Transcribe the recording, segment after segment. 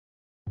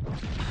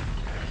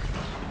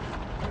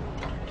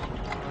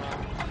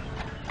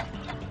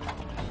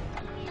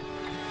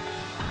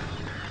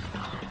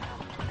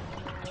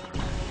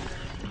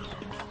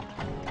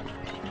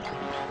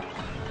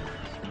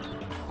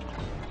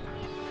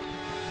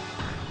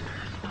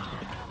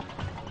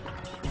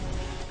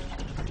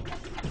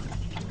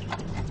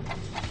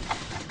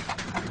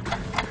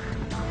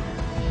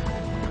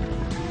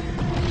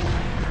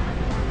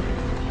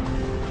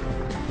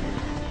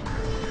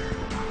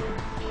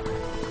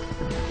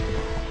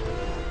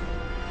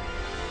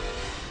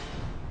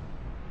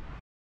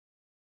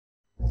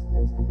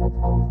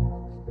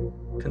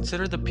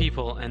Consider the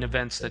people and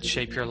events that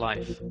shape your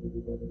life.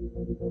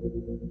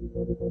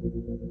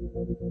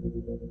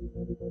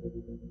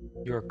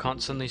 You are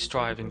constantly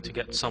striving to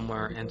get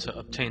somewhere and to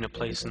obtain a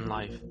place in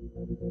life.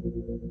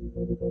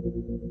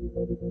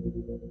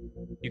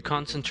 You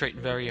concentrate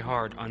very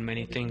hard on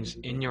many things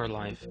in your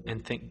life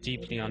and think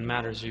deeply on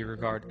matters you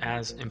regard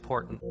as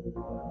important.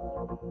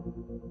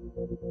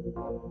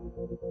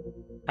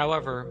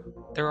 However,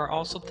 there are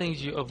also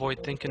things you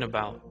avoid thinking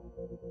about.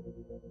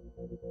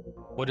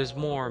 What is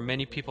more,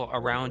 many people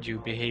around you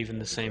behave in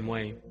the same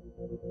way.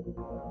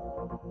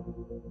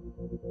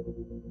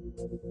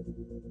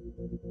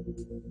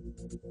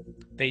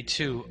 They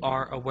too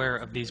are aware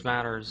of these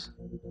matters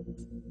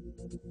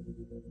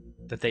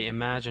that they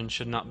imagine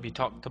should not be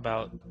talked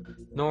about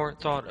nor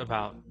thought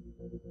about.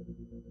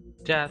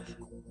 Death,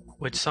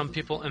 which some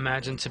people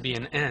imagine to be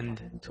an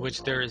end to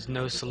which there is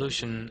no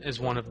solution, is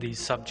one of these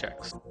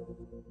subjects.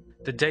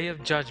 The Day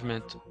of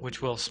Judgment,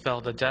 which will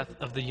spell the death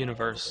of the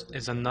universe,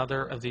 is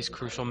another of these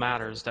crucial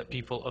matters that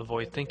people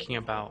avoid thinking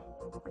about.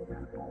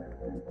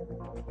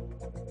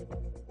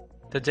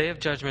 The Day of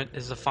Judgment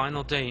is the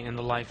final day in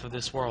the life of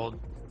this world,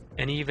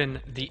 and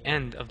even the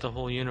end of the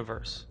whole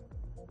universe.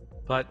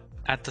 But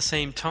at the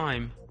same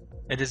time,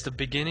 it is the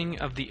beginning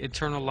of the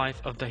eternal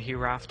life of the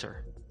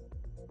hereafter.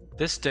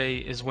 This day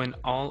is when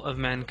all of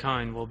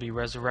mankind will be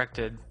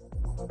resurrected.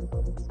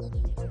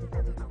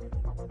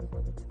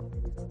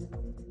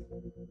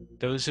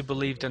 Those who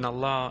believed in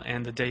Allah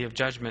and the Day of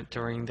Judgment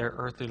during their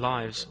earthly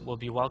lives will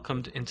be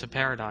welcomed into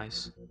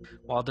paradise,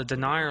 while the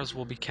deniers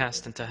will be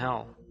cast into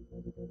hell.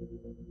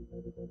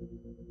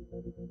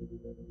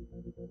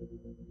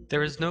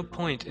 There is no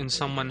point in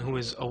someone who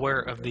is aware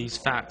of these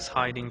facts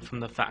hiding from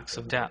the facts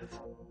of death,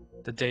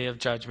 the Day of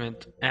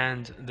Judgment,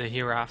 and the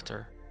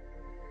hereafter.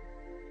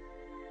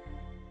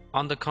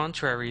 On the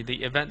contrary,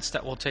 the events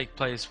that will take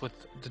place with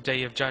the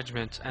Day of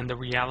Judgment and the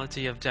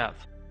reality of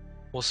death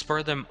will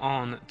spur them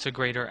on to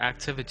greater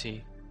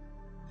activity.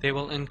 They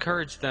will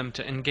encourage them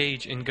to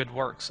engage in good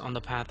works on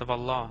the path of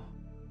Allah,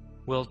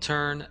 will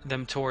turn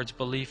them towards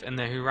belief in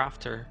the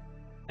hereafter,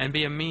 and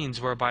be a means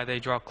whereby they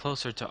draw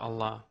closer to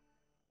Allah.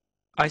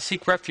 I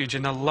seek refuge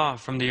in Allah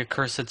from the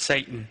accursed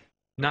Satan.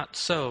 Not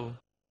so.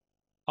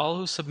 All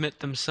who submit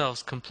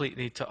themselves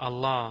completely to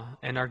Allah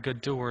and are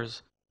good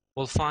doers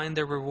will find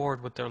their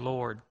reward with their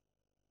Lord.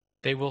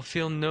 They will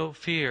feel no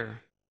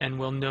fear and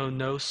will know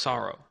no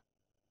sorrow.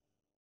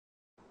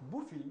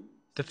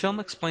 The film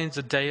explains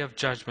the Day of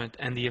Judgment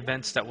and the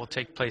events that will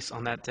take place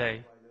on that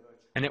day,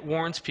 and it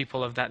warns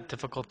people of that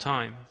difficult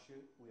time.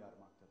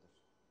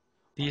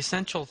 The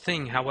essential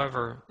thing,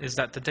 however, is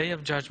that the Day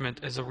of Judgment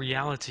is a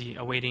reality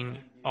awaiting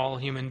all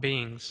human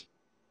beings.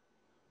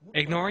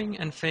 Ignoring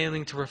and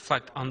failing to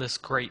reflect on this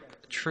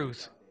great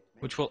truth,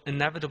 which will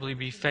inevitably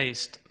be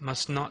faced,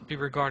 must not be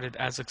regarded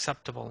as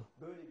acceptable.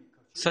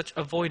 Such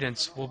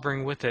avoidance will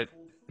bring with it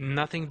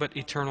nothing but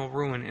eternal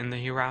ruin in the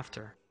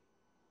hereafter.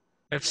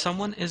 If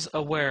someone is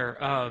aware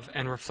of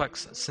and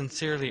reflects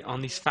sincerely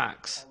on these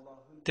facts,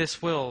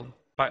 this will,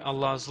 by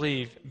Allah's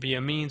leave, be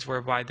a means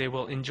whereby they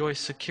will enjoy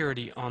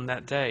security on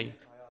that day,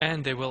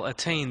 and they will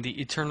attain the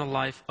eternal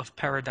life of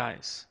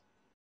paradise.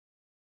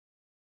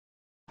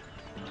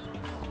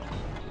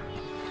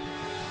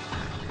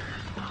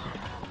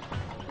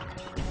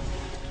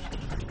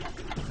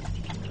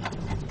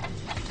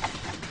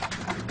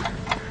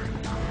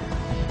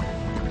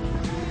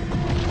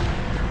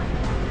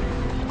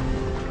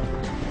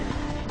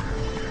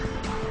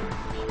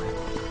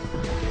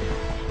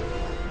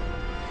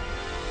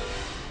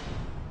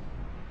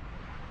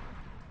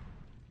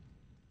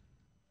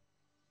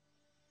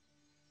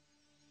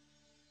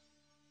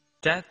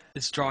 Death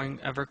is drawing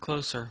ever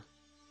closer.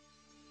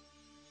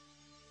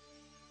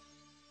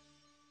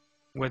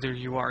 Whether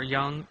you are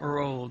young or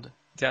old,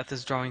 death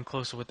is drawing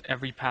closer with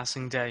every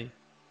passing day,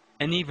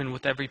 and even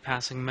with every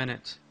passing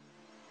minute.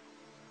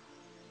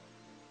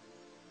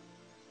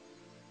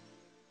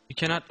 You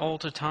cannot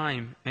alter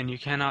time, and you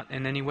cannot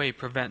in any way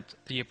prevent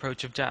the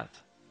approach of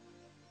death.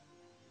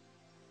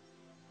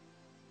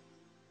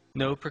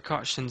 No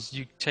precautions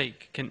you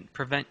take can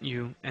prevent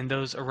you and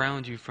those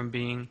around you from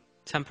being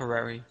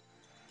temporary.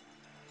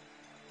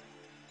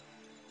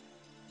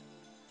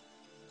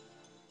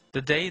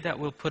 The day that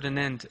will put an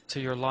end to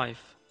your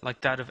life, like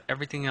that of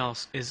everything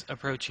else, is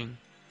approaching.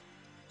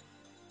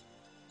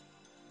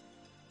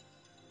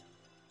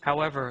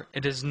 However,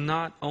 it is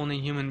not only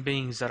human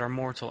beings that are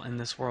mortal in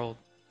this world.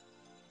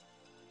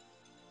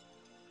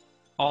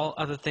 All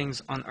other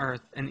things on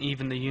earth and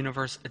even the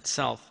universe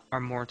itself are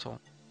mortal,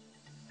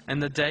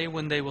 and the day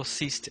when they will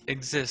cease to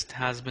exist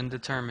has been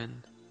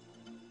determined.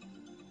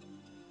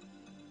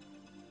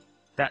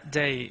 That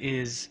day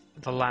is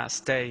the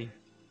last day,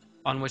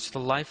 on which the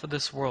life of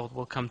this world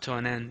will come to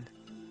an end.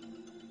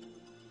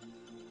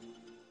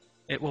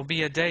 It will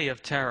be a day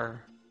of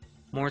terror,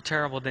 more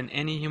terrible than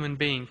any human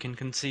being can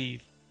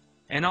conceive,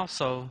 and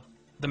also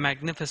the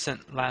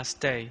magnificent last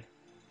day.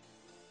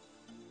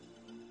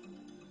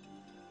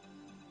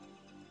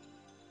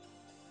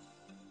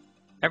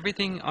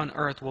 Everything on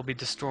earth will be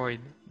destroyed,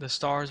 the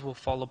stars will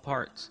fall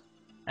apart,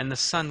 and the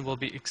sun will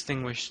be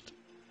extinguished.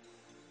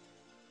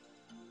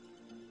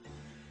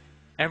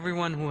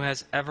 Everyone who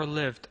has ever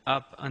lived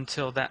up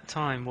until that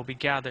time will be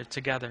gathered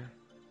together,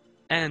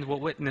 and will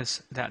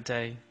witness that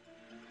day.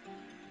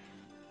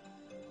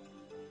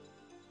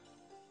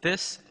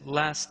 This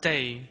last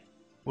day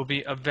will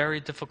be a very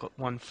difficult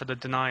one for the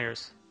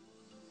deniers,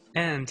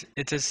 and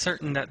it is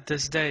certain that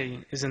this day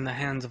is in the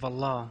hands of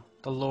Allah,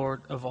 the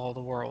Lord of all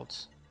the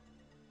worlds.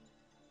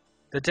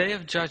 The Day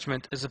of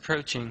Judgment is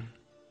approaching.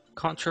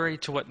 Contrary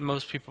to what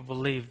most people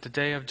believe, the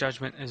Day of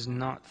Judgment is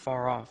not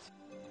far off.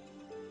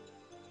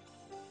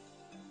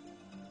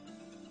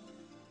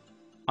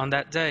 On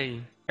that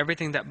day,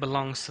 everything that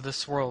belongs to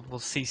this world will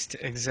cease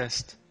to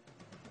exist.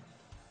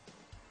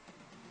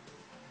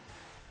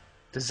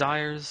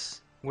 Desires,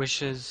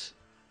 wishes,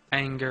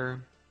 anger,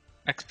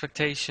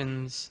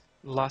 expectations,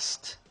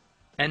 lust,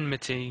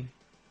 enmity,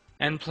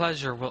 and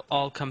pleasure will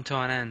all come to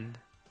an end.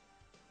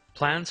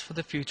 Plans for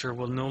the future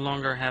will no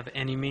longer have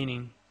any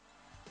meaning.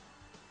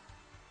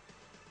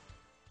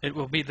 It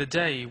will be the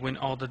day when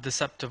all the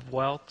deceptive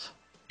wealth,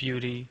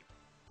 beauty,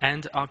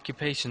 and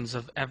occupations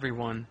of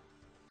everyone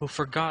who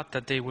forgot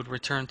that they would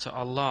return to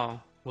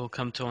Allah will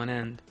come to an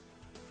end.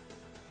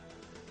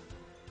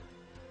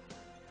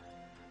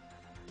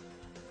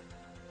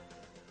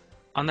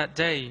 On that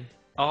day,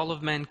 all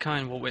of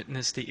mankind will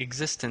witness the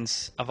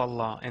existence of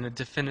Allah in a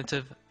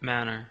definitive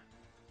manner,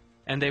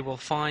 and they will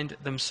find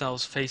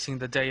themselves facing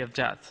the day of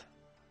death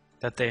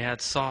that they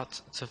had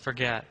sought to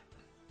forget.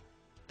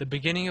 The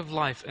beginning of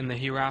life in the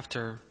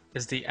hereafter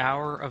is the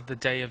hour of the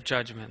Day of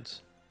Judgment,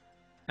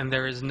 and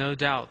there is no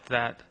doubt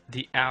that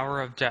the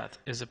hour of death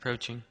is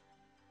approaching.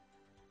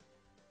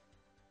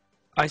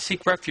 I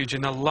seek refuge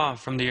in Allah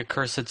from the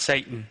accursed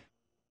Satan,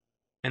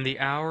 and the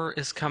hour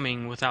is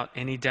coming without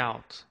any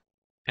doubt,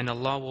 and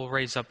Allah will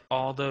raise up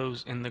all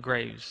those in the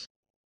graves.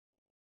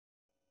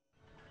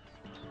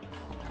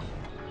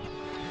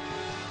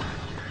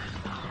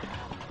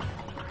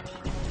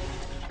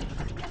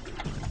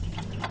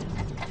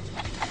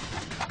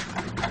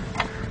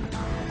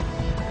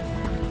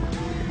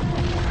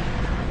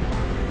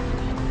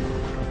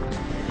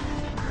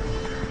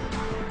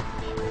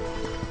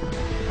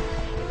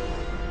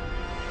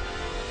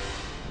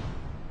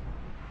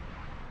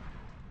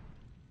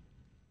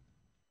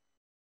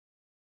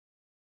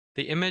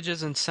 The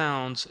images and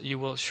sounds you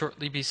will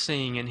shortly be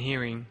seeing and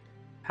hearing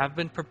have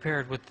been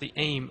prepared with the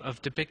aim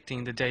of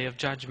depicting the Day of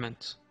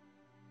Judgment.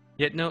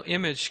 Yet no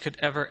image could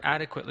ever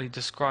adequately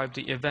describe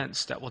the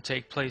events that will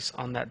take place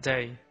on that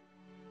day.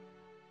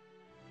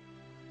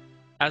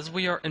 As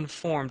we are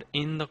informed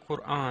in the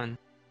Quran,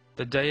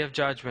 the Day of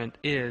Judgment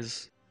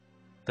is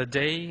the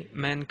day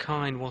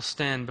mankind will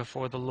stand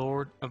before the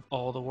Lord of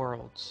all the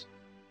worlds,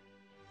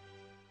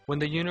 when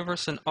the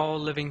universe and all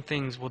living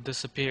things will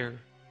disappear.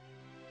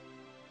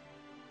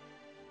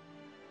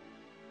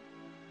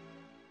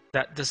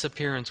 That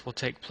disappearance will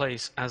take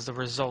place as the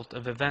result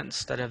of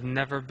events that have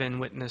never been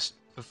witnessed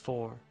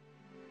before.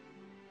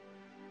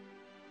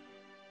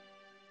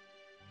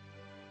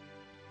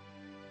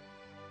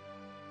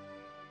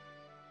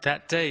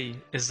 That day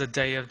is the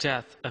day of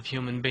death of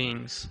human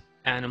beings,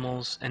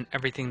 animals, and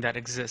everything that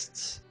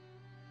exists.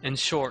 In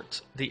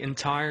short, the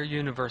entire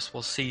universe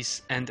will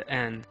cease and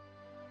end.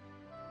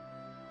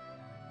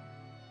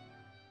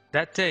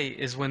 That day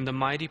is when the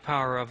mighty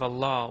power of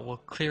Allah will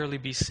clearly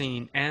be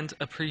seen and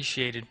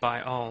appreciated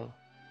by all.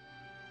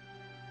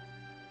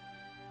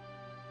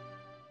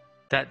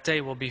 That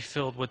day will be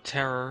filled with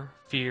terror,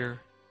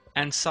 fear,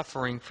 and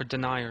suffering for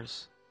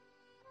deniers.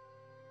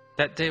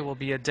 That day will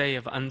be a day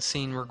of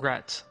unseen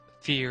regret,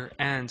 fear,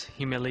 and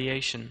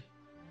humiliation.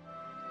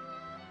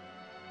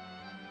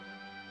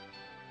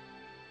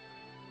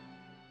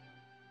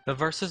 The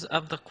verses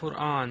of the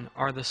Quran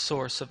are the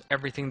source of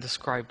everything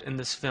described in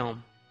this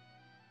film,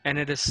 and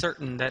it is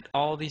certain that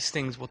all these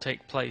things will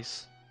take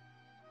place.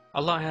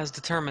 Allah has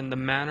determined the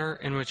manner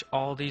in which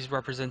all these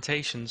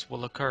representations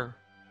will occur.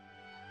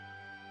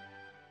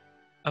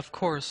 Of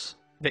course,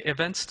 the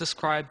events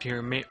described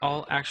here may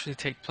all actually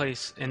take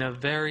place in a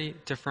very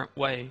different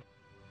way.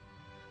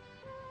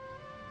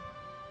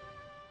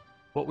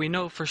 What we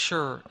know for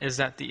sure is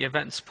that the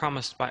events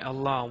promised by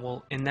Allah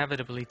will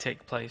inevitably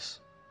take place.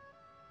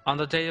 On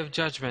the Day of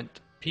Judgment,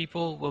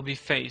 people will be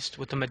faced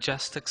with a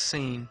majestic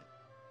scene,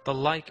 the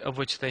like of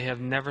which they have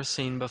never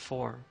seen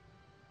before.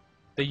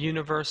 The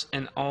universe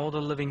and all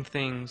the living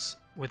things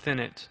within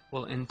it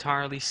will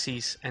entirely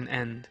cease and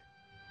end.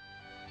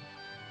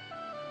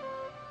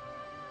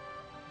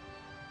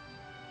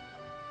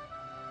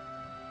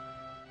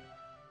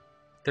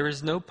 There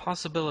is no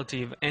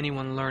possibility of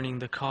anyone learning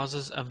the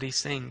causes of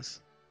these things,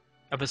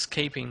 of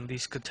escaping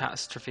these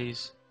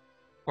catastrophes,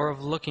 or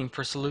of looking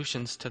for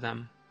solutions to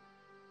them.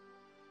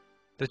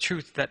 The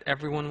truth that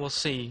everyone will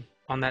see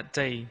on that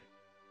day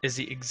is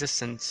the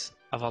existence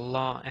of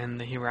Allah and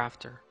the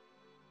hereafter.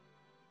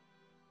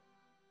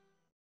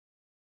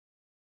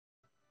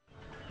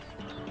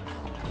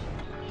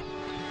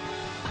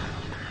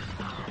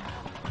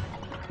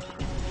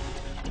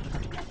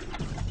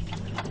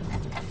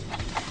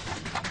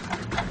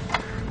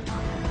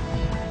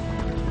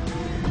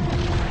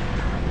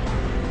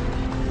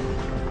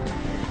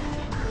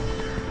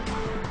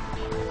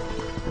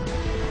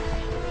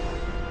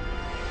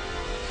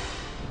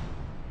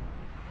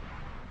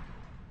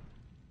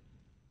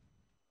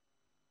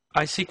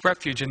 I seek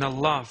refuge in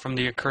Allah from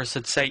the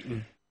accursed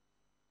Satan.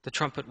 The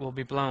trumpet will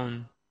be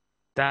blown.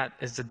 That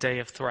is the day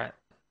of threat.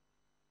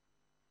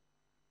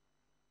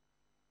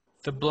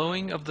 The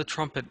blowing of the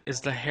trumpet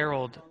is the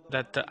herald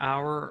that the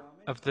hour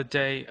of the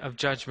day of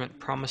judgment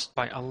promised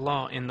by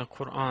Allah in the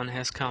Quran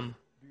has come.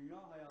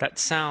 That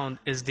sound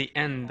is the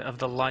end of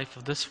the life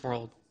of this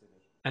world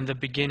and the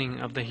beginning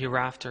of the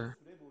hereafter.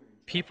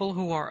 People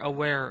who are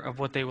aware of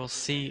what they will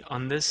see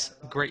on this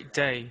great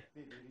day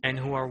and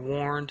who are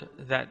warned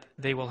that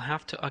they will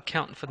have to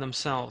account for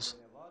themselves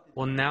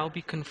will now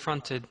be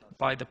confronted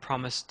by the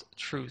promised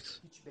truth.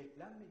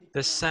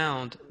 The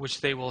sound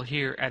which they will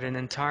hear at an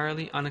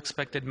entirely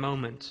unexpected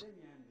moment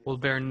will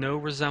bear no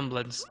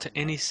resemblance to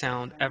any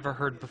sound ever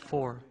heard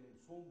before.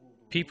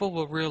 People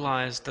will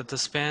realize that the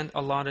span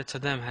allotted to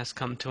them has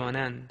come to an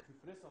end.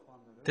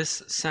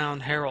 This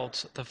sound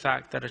heralds the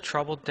fact that a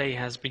troubled day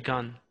has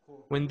begun,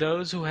 when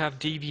those who have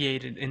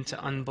deviated into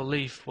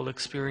unbelief will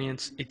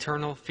experience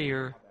eternal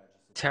fear,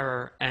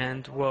 terror,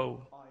 and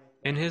woe.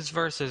 In His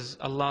verses,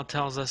 Allah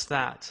tells us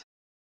that,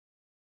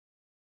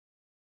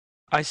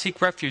 I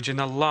seek refuge in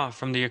Allah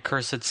from the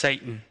accursed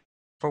Satan.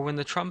 For when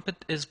the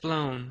trumpet is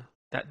blown,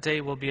 that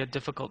day will be a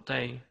difficult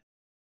day,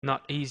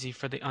 not easy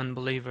for the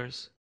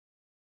unbelievers.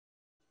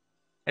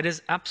 It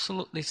is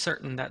absolutely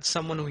certain that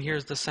someone who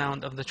hears the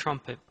sound of the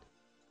trumpet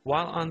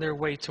while on their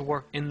way to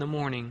work in the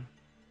morning,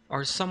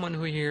 or someone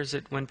who hears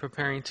it when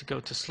preparing to go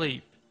to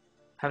sleep,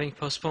 having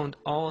postponed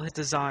all his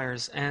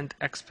desires and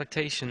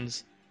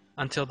expectations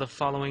until the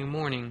following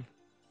morning,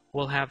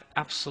 will have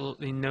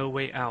absolutely no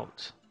way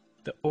out.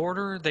 The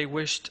order they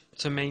wished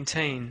to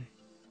maintain,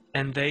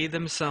 and they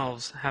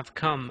themselves have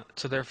come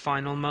to their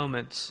final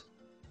moments.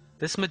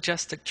 This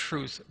majestic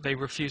truth they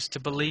refuse to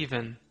believe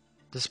in,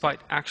 despite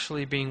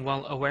actually being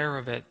well aware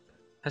of it,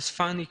 has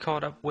finally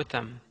caught up with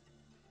them.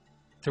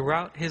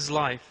 Throughout his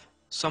life,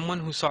 someone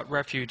who sought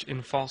refuge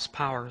in false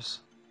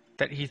powers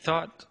that he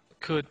thought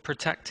could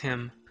protect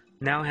him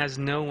now has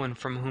no one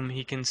from whom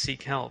he can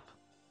seek help,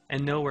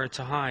 and nowhere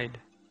to hide.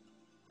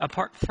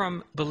 Apart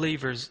from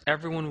believers,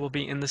 everyone will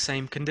be in the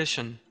same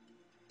condition.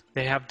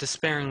 They have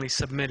despairingly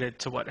submitted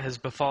to what has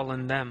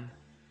befallen them,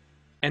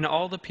 and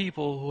all the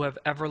people who have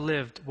ever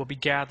lived will be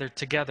gathered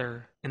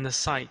together in the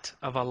sight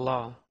of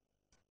Allah.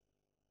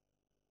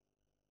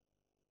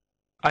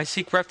 I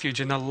seek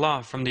refuge in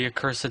Allah from the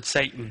accursed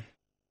Satan.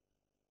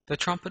 The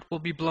trumpet will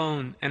be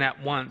blown, and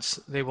at once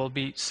they will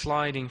be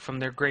sliding from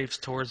their graves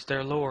towards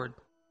their Lord.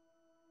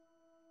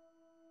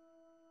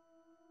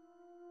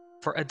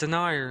 For a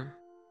denier,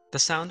 the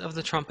sound of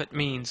the trumpet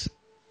means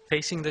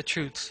facing the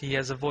truths he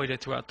has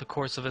avoided throughout the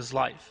course of his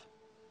life.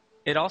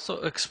 It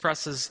also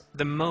expresses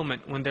the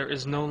moment when there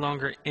is no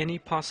longer any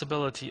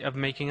possibility of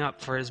making up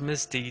for his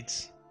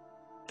misdeeds.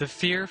 The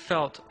fear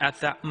felt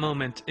at that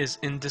moment is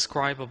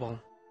indescribable.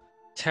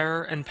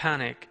 Terror and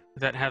panic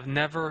that have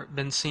never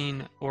been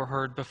seen or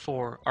heard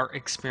before are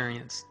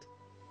experienced.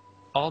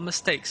 All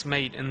mistakes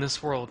made in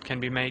this world can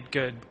be made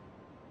good,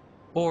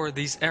 or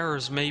these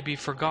errors may be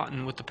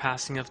forgotten with the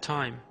passing of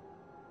time.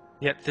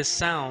 Yet this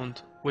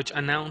sound, which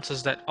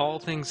announces that all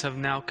things have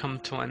now come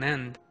to an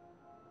end,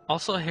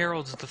 also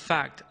heralds the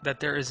fact that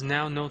there is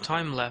now no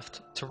time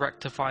left to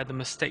rectify the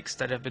mistakes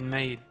that have been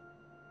made.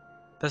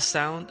 The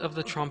sound of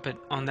the trumpet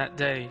on that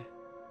day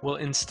will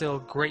instill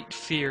great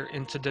fear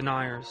into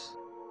deniers,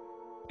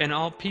 and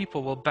all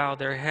people will bow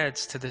their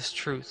heads to this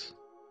truth,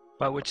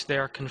 by which they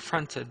are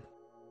confronted.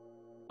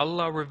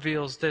 Allah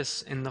reveals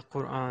this in the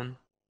Quran.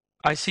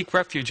 I seek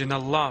refuge in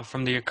Allah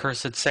from the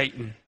accursed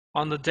Satan.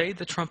 On the day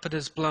the trumpet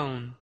is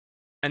blown,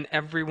 and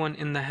everyone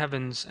in the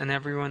heavens and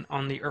everyone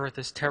on the earth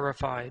is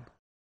terrified,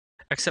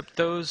 except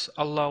those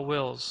Allah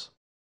wills,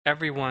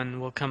 everyone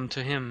will come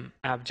to Him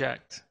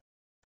abject.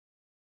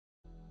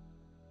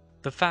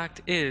 The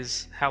fact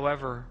is,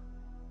 however,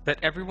 that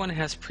everyone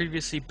has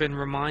previously been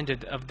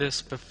reminded of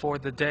this before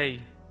the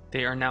day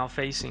they are now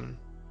facing.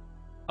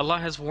 Allah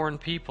has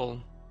warned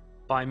people,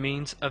 by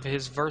means of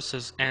His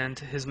verses and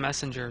His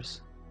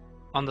messengers,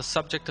 on the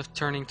subject of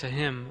turning to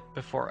Him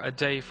before a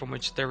day from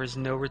which there is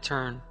no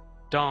return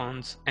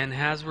dawns, and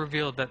has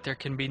revealed that there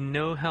can be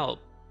no help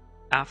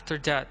after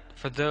death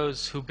for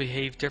those who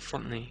behave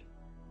differently.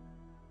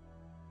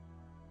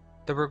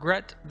 The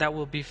regret that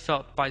will be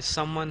felt by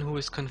someone who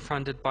is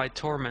confronted by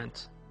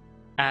torment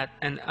at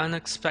an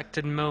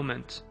unexpected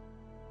moment,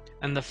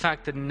 and the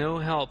fact that no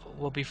help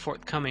will be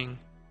forthcoming,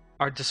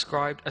 are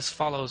described as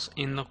follows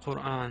in the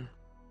Quran.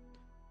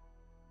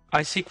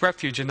 I seek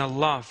refuge in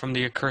Allah from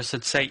the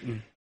accursed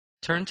Satan.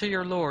 Turn to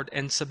your Lord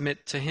and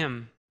submit to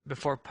Him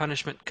before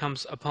punishment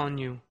comes upon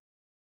you,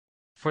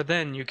 for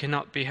then you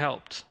cannot be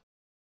helped.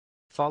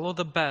 Follow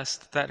the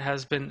best that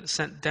has been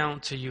sent down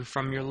to you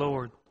from your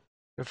Lord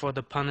before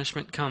the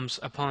punishment comes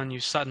upon you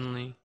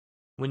suddenly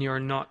when you are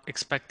not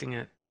expecting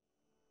it.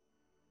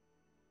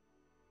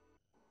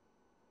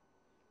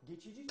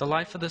 The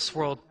life of this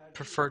world,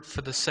 preferred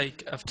for the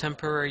sake of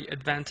temporary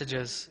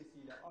advantages,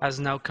 has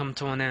now come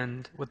to an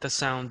end with the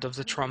sound of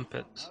the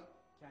trumpet.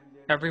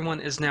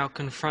 Everyone is now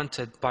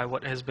confronted by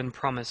what has been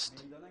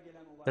promised.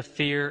 The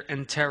fear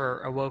and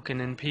terror awoken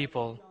in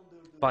people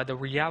by the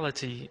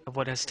reality of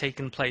what has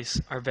taken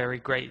place are very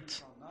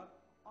great.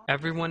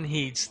 Everyone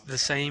heeds the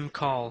same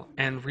call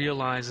and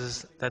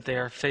realizes that they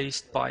are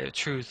faced by a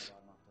truth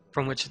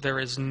from which there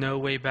is no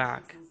way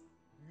back.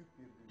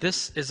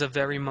 This is a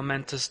very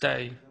momentous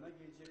day,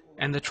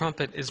 and the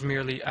trumpet is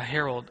merely a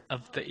herald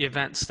of the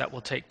events that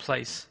will take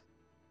place.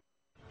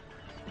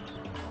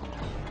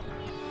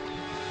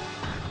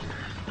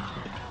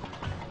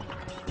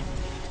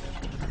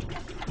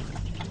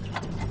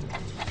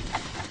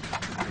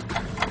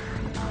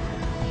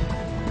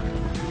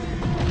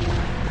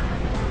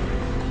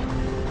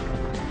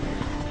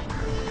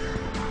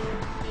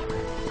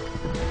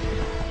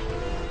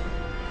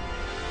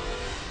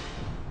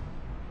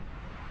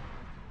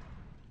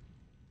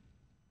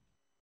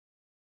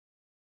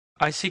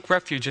 I seek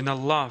refuge in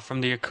Allah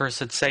from the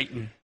accursed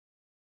Satan.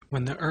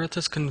 When the earth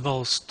is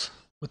convulsed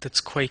with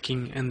its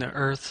quaking and the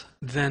earth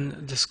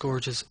then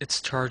disgorges its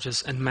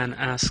charges and man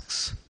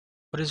asks,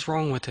 "What is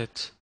wrong with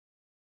it?"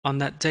 On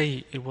that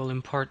day it will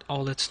impart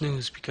all its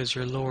news because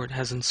your Lord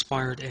has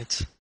inspired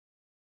it.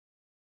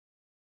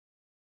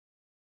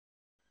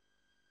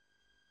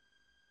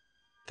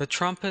 The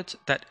trumpet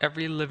that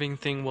every living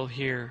thing will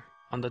hear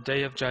on the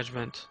day of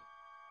judgment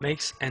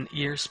makes an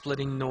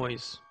ear-splitting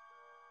noise,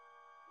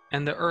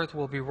 and the earth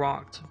will be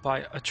rocked by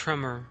a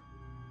tremor,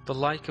 the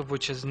like of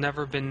which has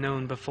never been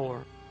known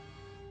before.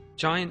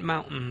 Giant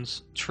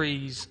mountains,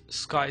 trees,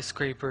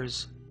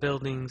 skyscrapers,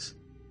 buildings,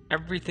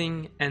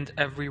 everything and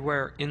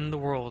everywhere in the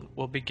world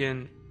will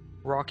begin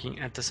rocking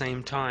at the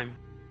same time.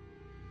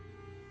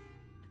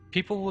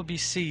 People will be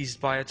seized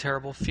by a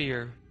terrible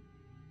fear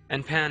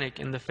and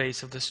panic in the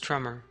face of this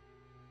tremor,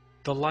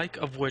 the like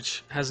of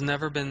which has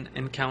never been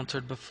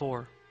encountered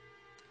before.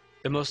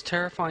 The most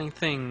terrifying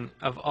thing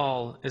of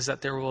all is that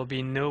there will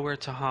be nowhere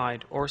to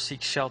hide or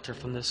seek shelter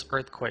from this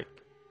earthquake,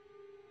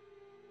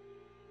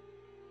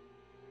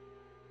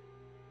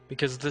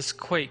 because this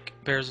quake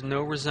bears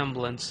no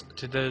resemblance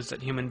to those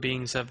that human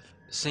beings have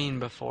seen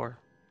before,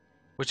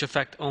 which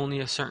affect only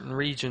a certain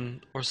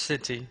region or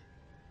city,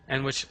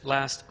 and which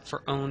last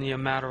for only a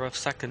matter of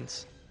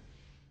seconds.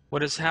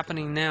 What is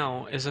happening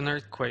now is an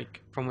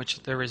earthquake from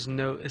which there is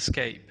no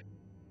escape,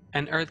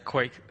 an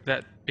earthquake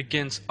that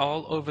begins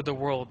all over the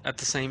world at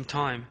the same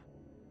time,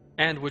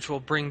 and which will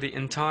bring the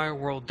entire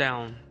world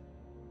down.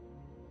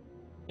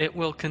 It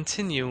will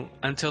continue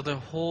until the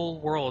whole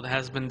world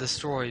has been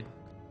destroyed.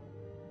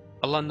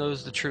 Allah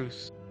knows the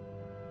truth.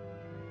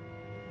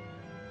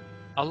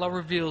 Allah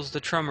reveals the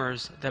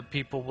tremors that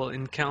people will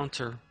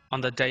encounter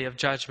on the Day of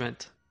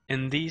Judgment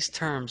in these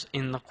terms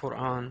in the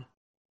Quran.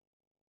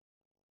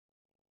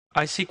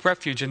 I seek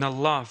refuge in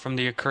Allah from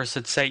the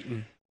accursed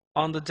Satan.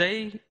 On the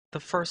day the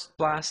first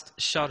blast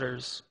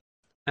shudders,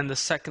 and the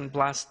second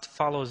blast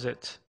follows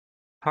it,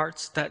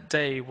 hearts that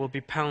day will be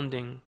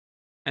pounding,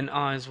 and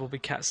eyes will be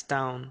cast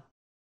down.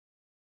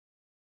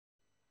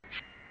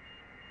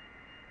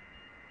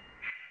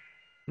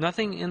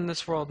 Nothing in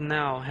this world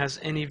now has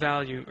any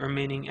value or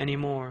meaning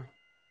anymore.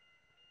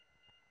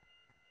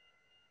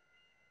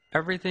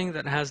 Everything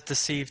that has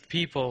deceived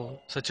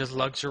people, such as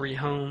luxury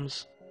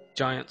homes,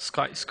 giant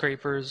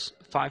skyscrapers,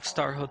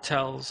 five-star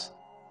hotels,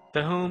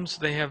 the homes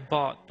they have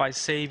bought by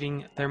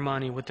saving their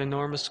money with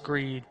enormous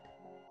greed,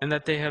 and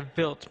that they have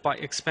built by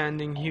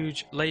expending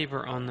huge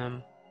labor on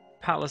them,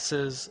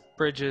 palaces,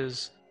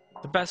 bridges,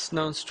 the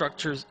best-known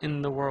structures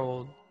in the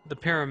world, the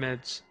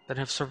pyramids that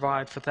have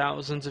survived for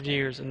thousands of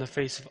years in the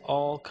face of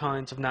all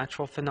kinds of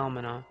natural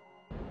phenomena,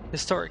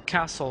 historic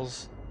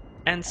castles,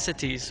 and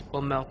cities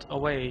will melt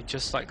away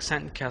just like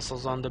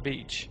sandcastles on the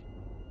beach.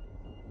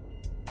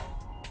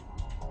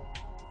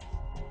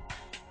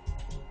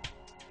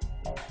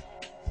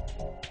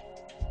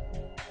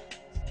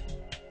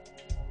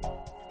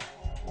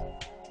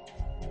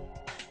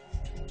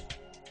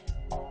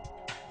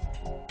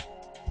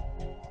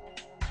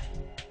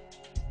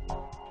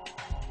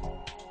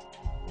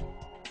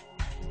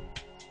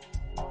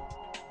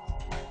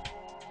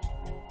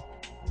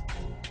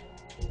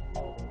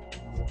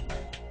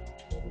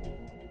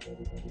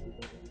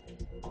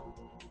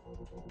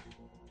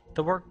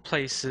 The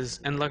workplaces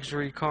and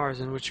luxury cars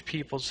in which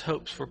people's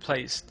hopes were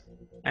placed,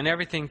 and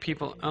everything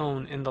people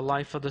own in the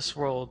life of this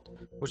world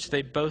which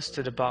they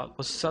boasted about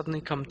will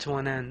suddenly come to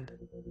an end.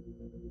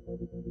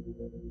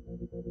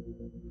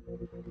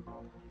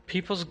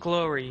 People's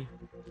glory,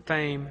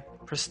 fame,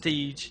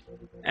 prestige,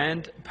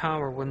 and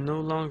power will no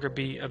longer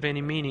be of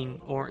any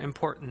meaning or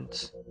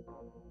importance.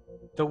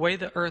 The way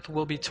the earth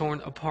will be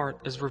torn apart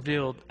is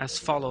revealed as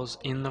follows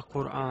in the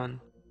Quran.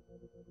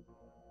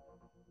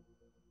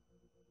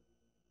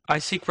 I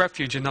seek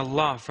refuge in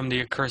Allah from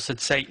the accursed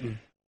Satan.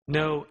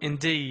 No,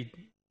 indeed,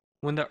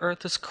 when the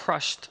earth is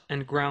crushed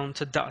and ground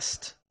to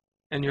dust,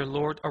 and your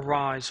Lord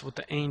arrives with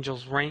the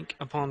angels rank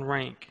upon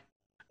rank,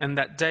 and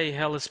that day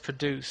hell is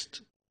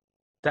produced,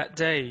 that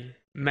day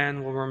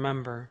man will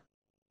remember.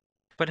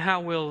 But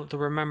how will the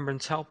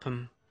remembrance help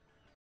him?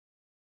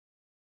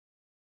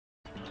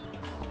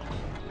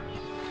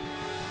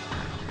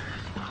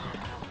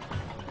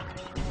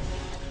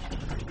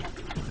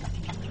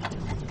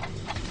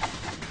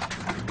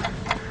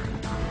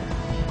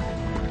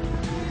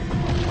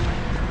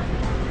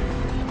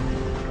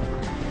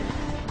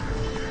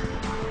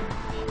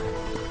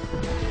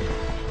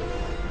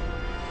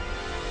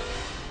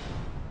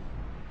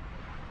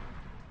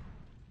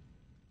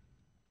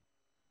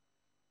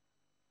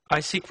 I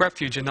seek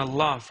refuge in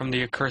Allah from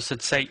the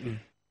accursed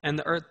Satan. And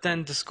the earth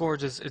then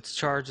disgorges its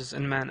charges,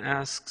 and man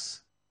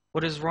asks,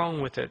 "What is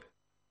wrong with it?"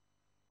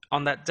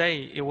 On that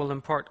day it will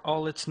impart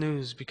all its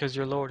news because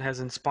your Lord has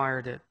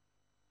inspired it.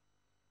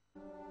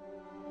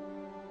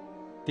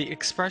 The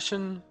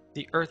expression,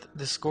 "the earth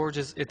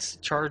disgorges its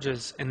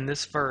charges" in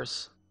this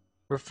verse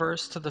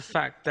refers to the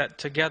fact that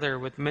together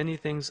with many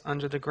things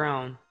under the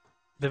ground,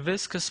 the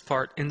viscous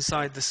part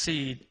inside the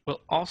seed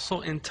will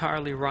also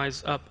entirely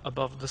rise up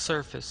above the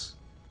surface.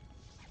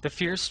 The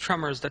fierce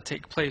tremors that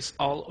take place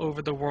all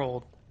over the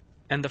world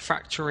and the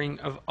fracturing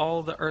of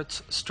all the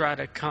Earth's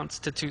strata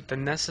constitute the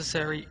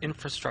necessary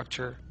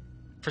infrastructure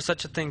for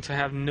such a thing to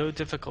have no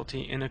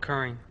difficulty in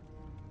occurring.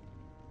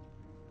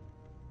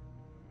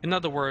 In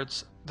other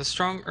words, the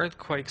strong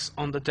earthquakes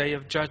on the Day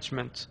of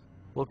Judgment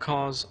will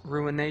cause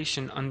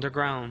ruination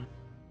underground,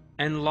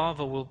 and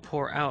lava will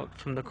pour out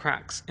from the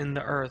cracks in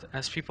the earth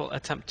as people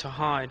attempt to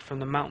hide from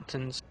the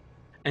mountains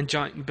and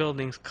giant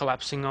buildings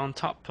collapsing on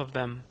top of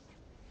them.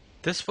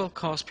 This will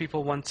cause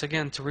people once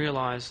again to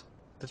realize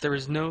that there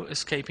is no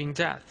escaping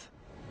death.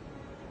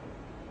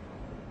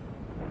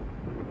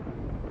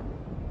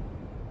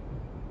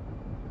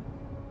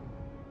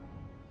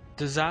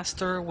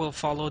 Disaster will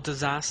follow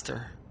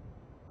disaster,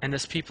 and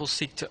as people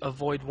seek to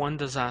avoid one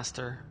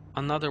disaster,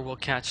 another will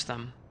catch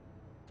them.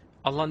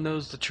 Allah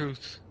knows the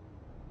truth.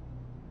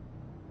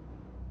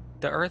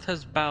 The earth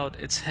has bowed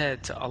its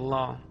head to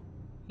Allah.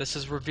 This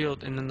is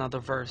revealed in another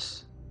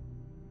verse.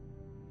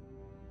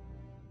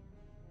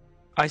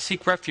 I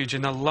seek refuge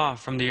in Allah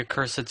from the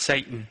accursed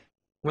Satan.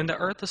 When the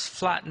earth is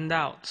flattened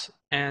out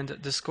and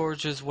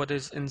disgorges what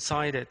is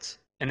inside it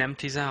and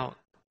empties out,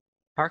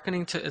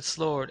 hearkening to its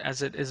Lord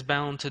as it is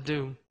bound to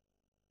do,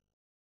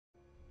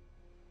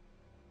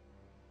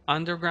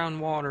 underground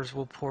waters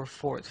will pour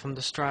forth from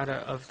the strata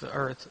of the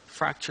earth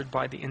fractured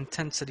by the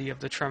intensity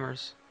of the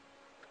tremors.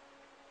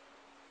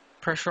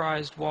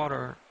 Pressurized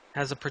water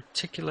has a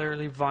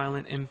particularly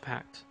violent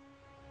impact.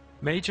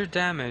 Major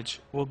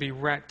damage will be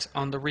wreaked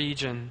on the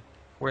region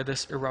where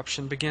this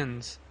eruption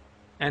begins,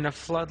 and a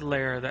flood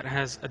layer that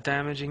has a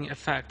damaging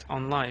effect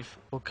on life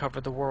will cover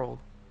the world.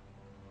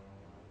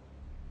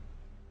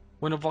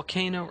 When a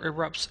volcano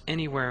erupts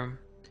anywhere,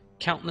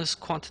 countless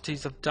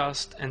quantities of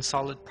dust and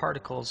solid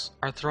particles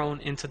are thrown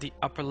into the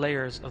upper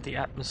layers of the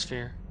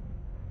atmosphere.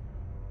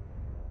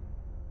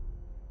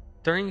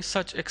 During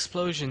such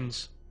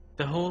explosions,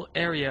 the whole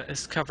area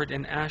is covered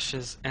in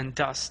ashes and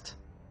dust.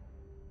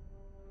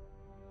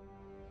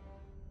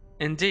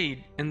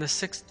 Indeed, in the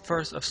 6th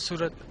verse of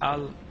Surat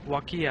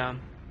al-Waqiyah,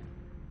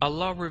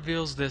 Allah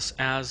reveals this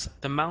as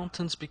the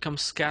mountains become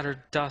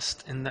scattered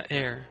dust in the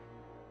air.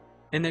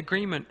 In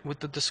agreement with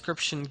the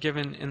description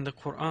given in the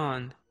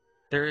Quran,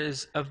 there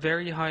is a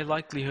very high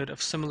likelihood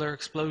of similar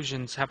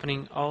explosions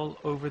happening all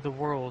over the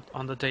world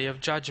on the Day of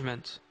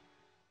Judgment.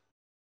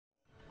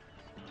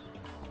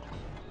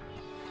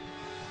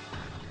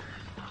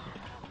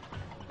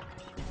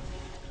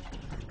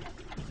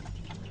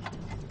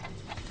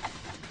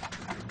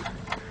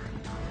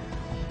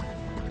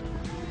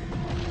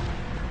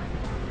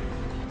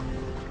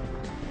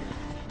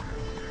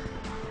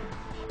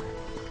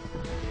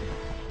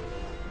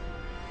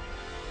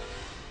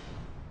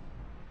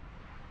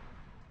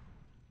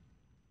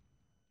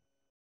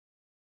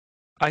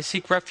 I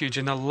seek refuge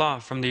in Allah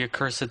from the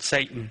accursed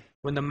Satan,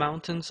 when the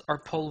mountains are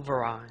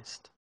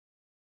pulverized.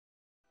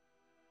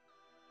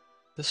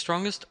 The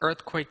strongest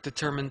earthquake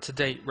determined to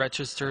date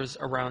registers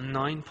around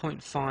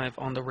 9.5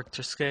 on the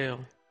Richter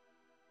scale.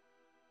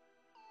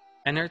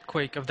 An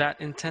earthquake of that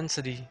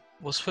intensity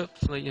will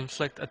swiftly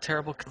inflict a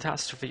terrible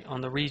catastrophe on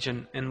the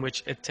region in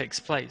which it takes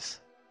place.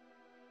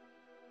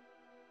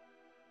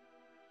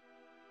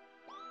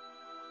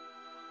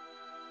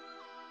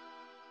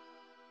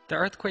 The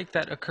earthquake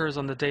that occurs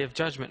on the Day of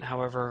Judgment,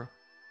 however,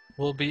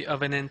 will be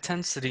of an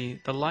intensity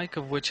the like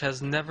of which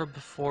has never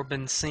before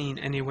been seen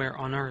anywhere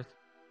on earth.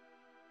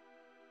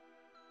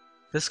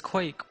 This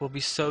quake will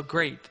be so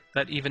great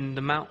that even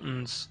the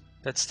mountains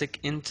that stick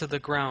into the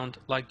ground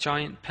like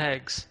giant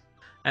pegs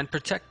and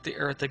protect the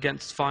earth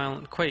against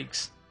violent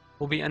quakes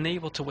will be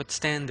unable to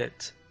withstand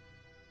it.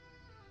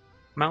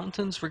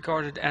 Mountains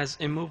regarded as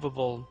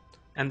immovable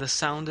and the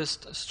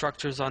soundest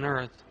structures on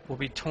earth will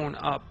be torn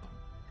up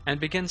and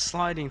begin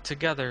sliding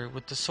together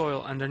with the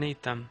soil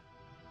underneath them.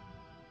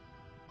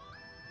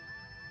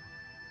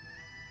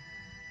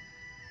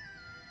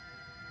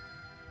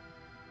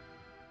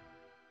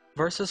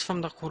 Verses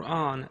from the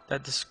Quran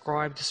that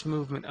describe this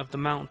movement of the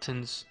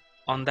mountains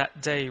on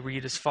that day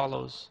read as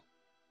follows.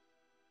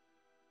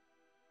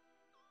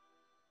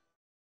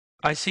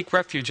 I seek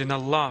refuge in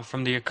Allah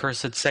from the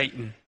accursed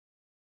Satan.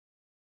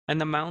 And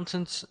the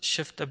mountains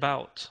shift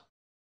about,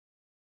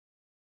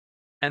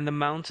 and the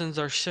mountains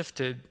are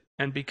shifted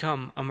and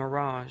become a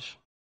mirage.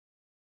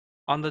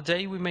 On the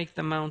day we make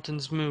the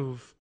mountains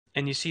move,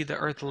 and you see the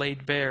earth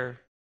laid bare,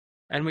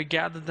 and we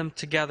gather them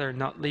together,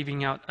 not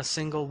leaving out a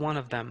single one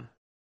of them.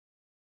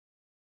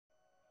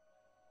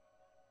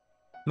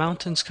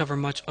 Mountains cover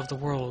much of the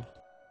world.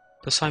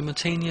 The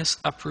simultaneous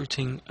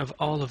uprooting of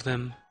all of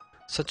them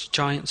such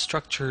giant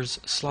structures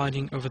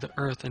sliding over the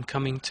earth and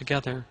coming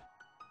together,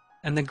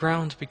 and the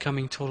ground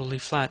becoming totally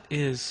flat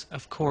is,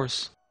 of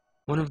course,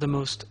 one of the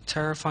most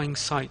terrifying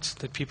sights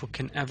that people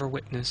can ever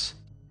witness.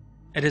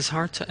 It is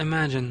hard to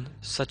imagine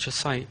such a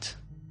sight.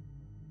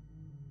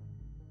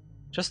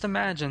 Just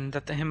imagine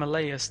that the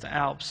Himalayas, the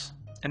Alps,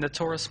 and the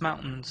Taurus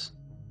Mountains,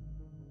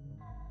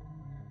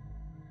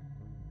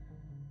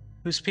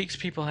 whose peaks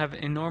people have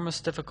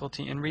enormous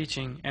difficulty in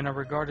reaching and are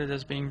regarded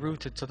as being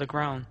rooted to the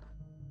ground,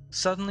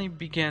 suddenly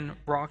begin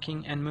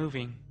rocking and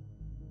moving.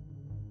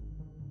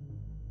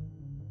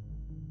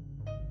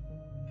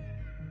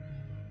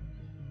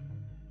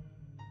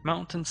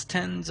 Mountains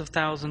tens of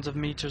thousands of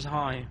meters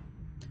high,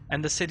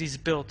 and the cities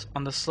built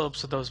on the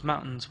slopes of those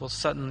mountains will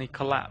suddenly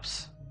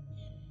collapse.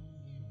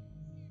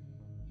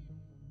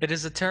 It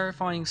is a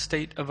terrifying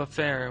state of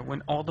affair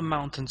when all the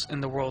mountains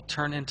in the world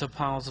turn into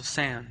piles of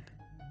sand,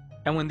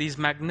 and when these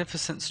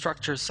magnificent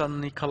structures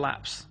suddenly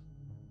collapse.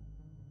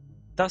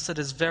 Thus it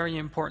is very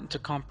important to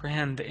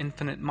comprehend the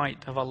infinite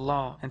might of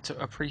Allah and to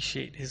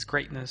appreciate His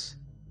greatness.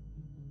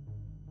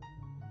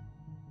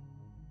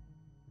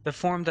 The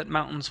form that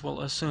mountains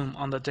will assume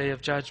on the Day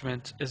of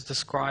Judgment is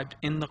described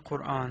in the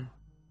Quran.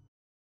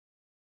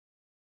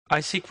 I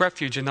seek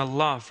refuge in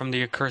Allah from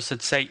the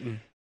accursed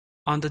Satan.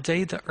 On the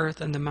day the earth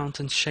and the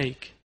mountains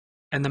shake,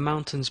 and the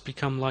mountains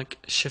become like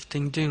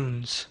shifting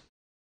dunes.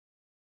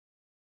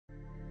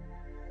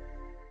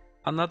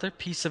 Another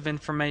piece of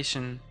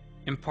information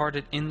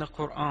imparted in the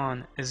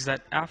Quran is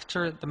that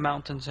after the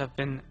mountains have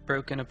been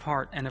broken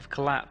apart and have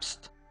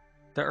collapsed,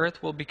 the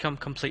earth will become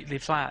completely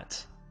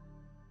flat.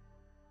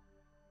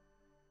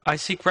 I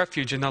seek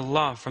refuge in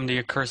Allah from the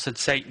accursed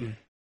Satan.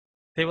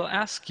 They will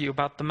ask you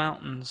about the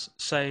mountains.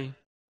 Say,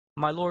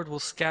 my Lord will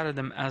scatter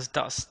them as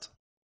dust.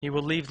 He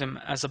will leave them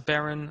as a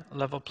barren,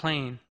 level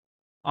plain,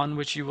 on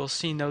which you will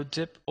see no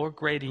dip or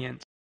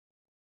gradient.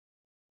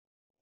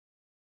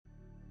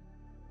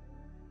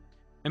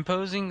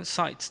 Imposing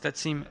sights that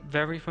seem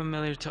very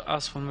familiar to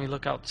us when we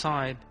look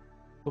outside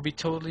will be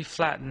totally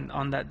flattened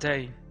on that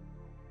day.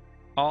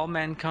 All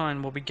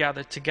mankind will be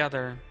gathered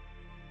together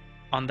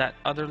on that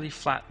utterly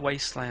flat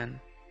wasteland.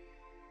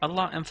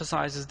 Allah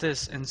emphasizes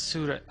this in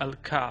Surah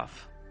Al-Kahf.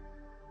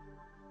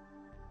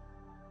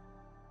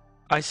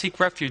 I seek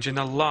refuge in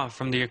Allah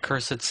from the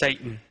accursed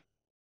Satan.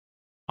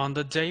 On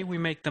the day we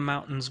make the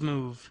mountains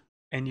move,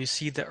 and you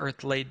see the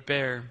earth laid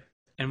bare,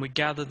 and we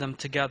gather them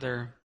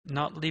together,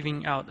 not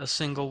leaving out a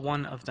single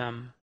one of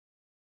them.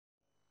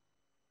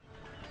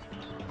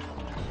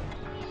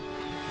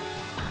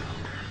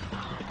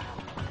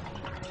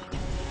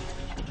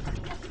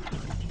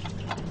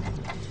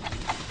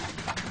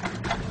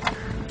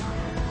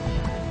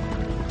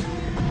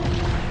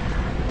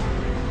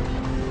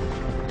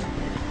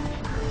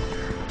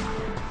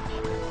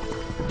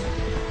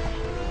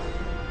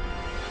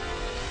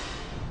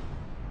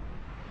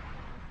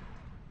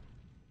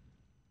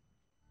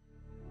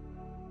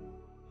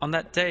 On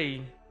that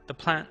day, the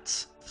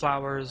plants,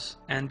 flowers,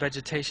 and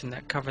vegetation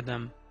that cover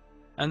them,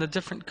 and the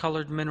different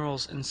colored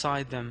minerals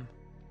inside them,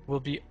 will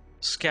be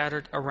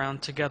scattered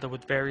around together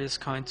with various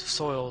kinds of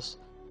soils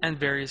and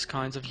various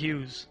kinds of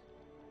hues.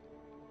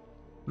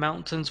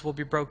 Mountains will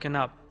be broken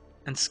up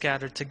and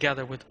scattered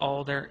together with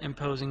all their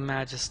imposing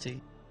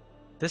majesty.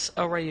 This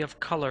array of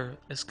color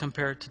is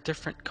compared to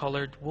different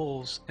colored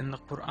wools in the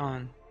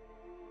Quran.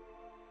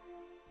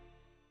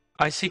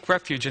 I seek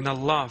refuge in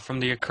Allah from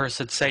the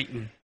accursed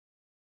Satan.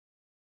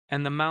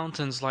 And the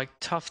mountains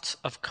like tufts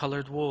of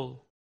colored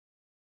wool.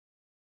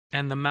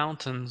 And the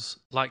mountains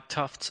like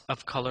tufts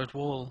of colored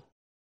wool.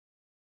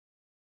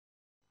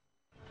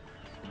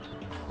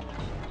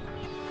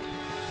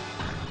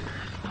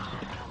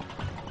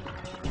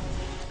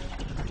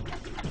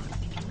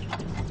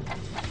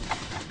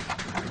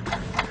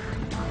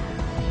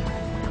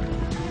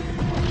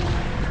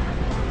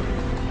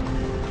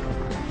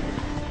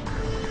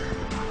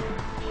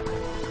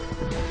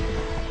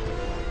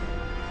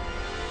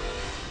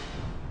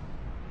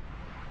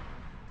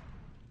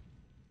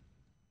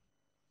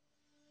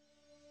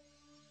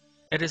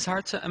 It is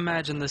hard to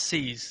imagine the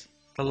seas,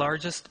 the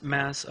largest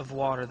mass of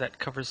water that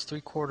covers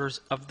 3/4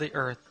 of the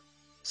earth,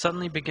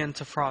 suddenly begin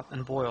to froth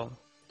and boil.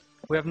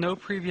 We have no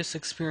previous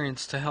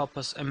experience to help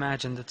us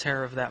imagine the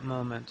terror of that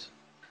moment.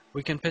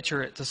 We can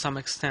picture it to some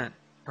extent,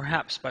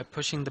 perhaps by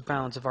pushing the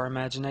bounds of our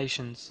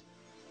imaginations.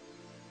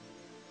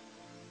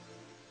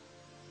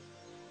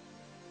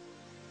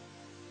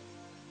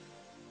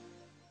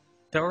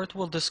 The earth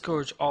will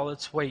disgorge all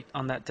its weight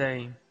on that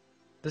day.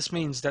 This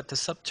means that the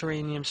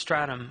subterranean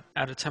stratum,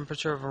 at a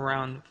temperature of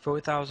around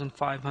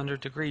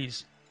 4,500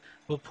 degrees,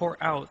 will pour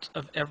out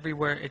of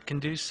everywhere it can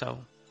do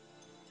so.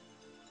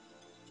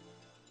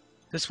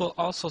 This will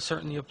also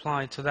certainly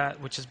apply to that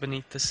which is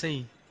beneath the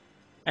sea.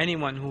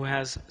 Anyone who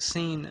has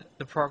seen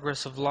the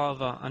progress of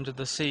lava under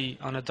the sea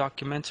on a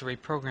documentary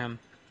program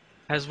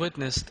has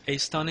witnessed a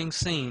stunning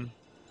scene.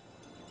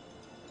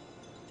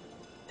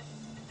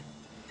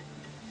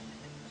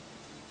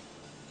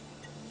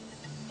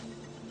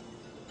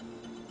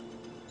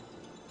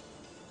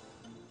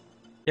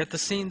 Yet the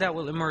scene that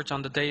will emerge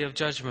on the Day of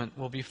Judgment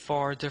will be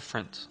far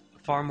different,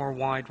 far more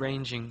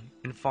wide-ranging,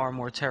 and far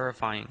more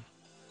terrifying.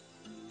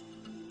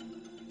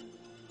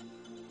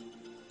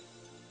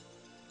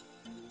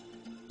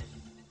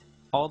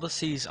 All the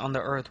seas on the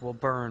earth will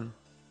burn,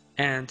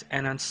 and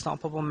an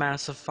unstoppable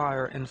mass of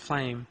fire and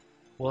flame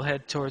will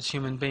head towards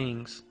human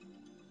beings.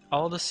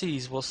 All the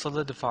seas will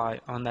solidify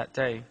on that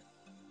day.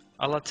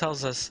 Allah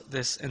tells us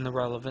this in the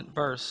relevant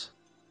verse.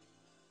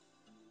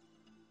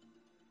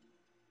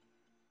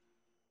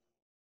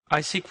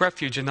 I seek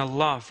refuge in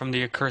Allah from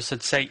the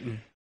accursed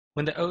Satan.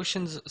 When the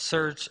oceans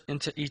surge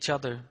into each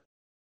other.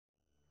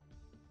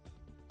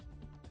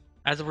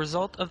 As a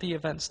result of the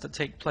events that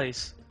take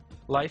place,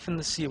 life in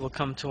the sea will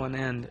come to an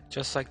end,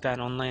 just like that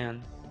on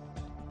land.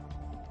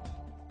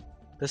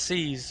 The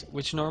seas,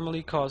 which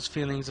normally cause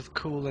feelings of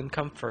cool and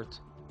comfort,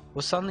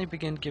 will suddenly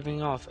begin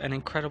giving off an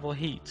incredible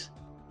heat.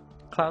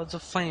 Clouds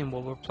of flame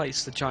will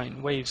replace the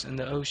giant waves in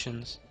the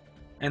oceans,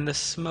 and the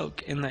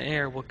smoke in the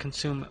air will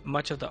consume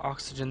much of the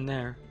oxygen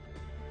there.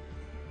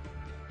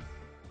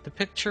 The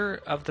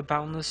picture of the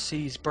boundless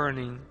seas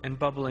burning and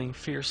bubbling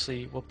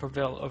fiercely will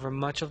prevail over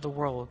much of the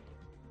world,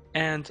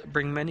 and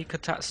bring many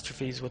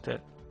catastrophes with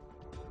it.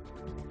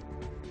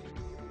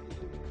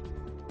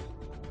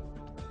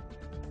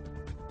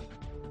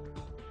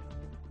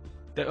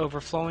 The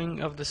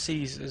overflowing of the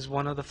seas is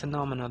one of the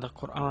phenomena the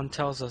Quran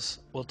tells us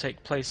will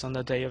take place on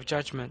the Day of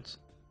Judgment.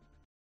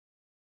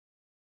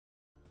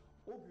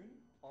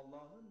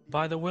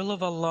 By the will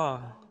of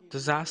Allah,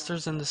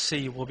 disasters in the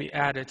sea will be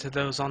added to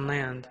those on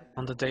land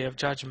on the Day of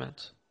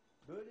Judgment.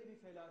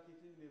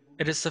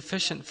 It is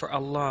sufficient for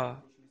Allah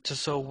to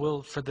so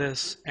will for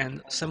this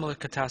and similar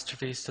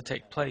catastrophes to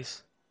take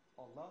place.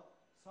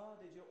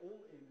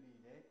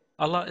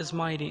 Allah is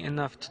mighty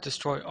enough to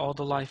destroy all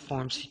the life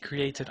forms He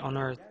created on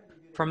earth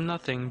from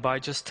nothing by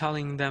just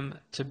telling them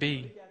to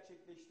be.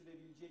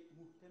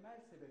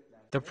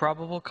 The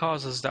probable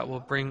causes that will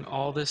bring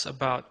all this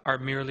about are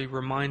merely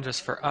reminders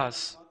for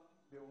us,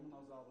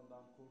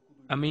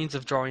 a means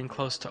of drawing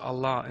close to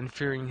Allah and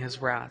fearing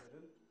His wrath.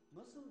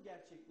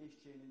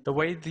 The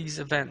way these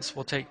events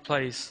will take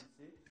place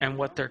and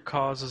what their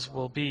causes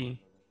will be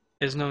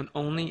is known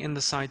only in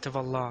the sight of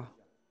Allah.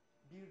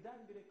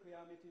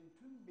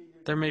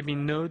 There may be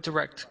no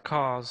direct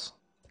cause,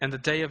 and the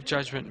Day of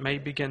Judgment may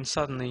begin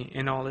suddenly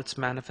in all its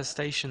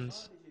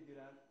manifestations.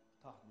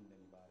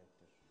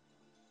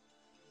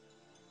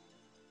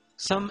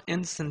 Some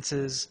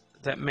instances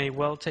that may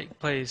well take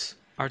place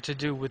are to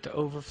do with the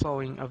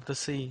overflowing of the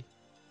sea.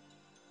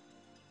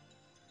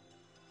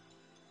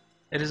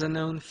 It is a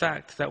known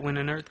fact that when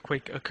an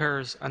earthquake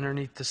occurs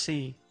underneath the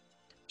sea,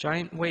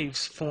 giant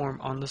waves form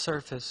on the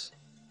surface.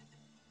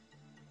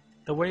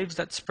 The waves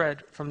that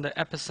spread from the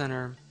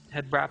epicenter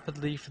head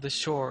rapidly for the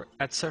shore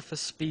at surface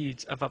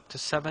speeds of up to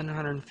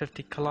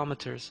 750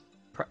 kilometers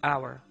per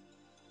hour.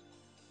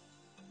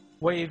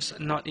 Waves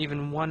not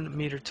even 1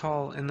 meter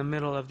tall in the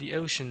middle of the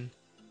ocean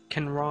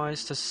can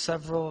rise to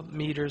several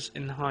meters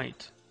in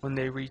height when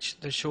they reach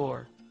the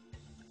shore.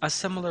 A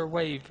similar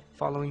wave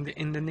following the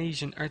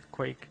Indonesian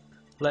earthquake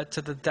led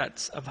to the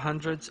deaths of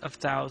hundreds of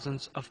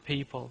thousands of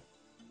people.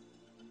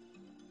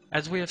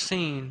 As we have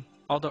seen,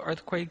 although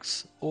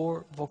earthquakes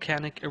or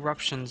volcanic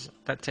eruptions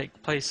that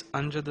take place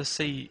under the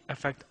sea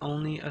affect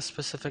only a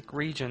specific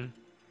region,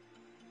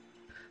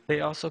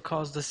 they also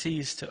cause the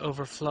seas to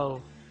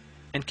overflow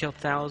and kill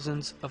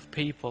thousands of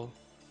people.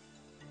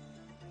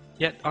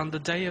 Yet on the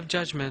Day of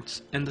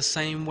Judgment, in the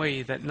same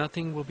way that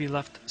nothing will be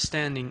left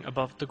standing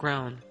above the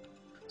ground,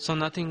 so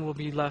nothing will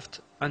be left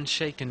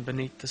unshaken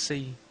beneath the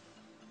sea.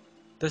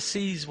 The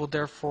seas will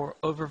therefore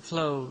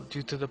overflow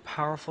due to the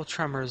powerful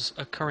tremors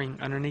occurring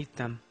underneath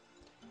them,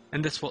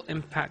 and this will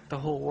impact the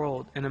whole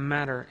world in a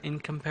manner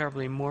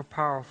incomparably more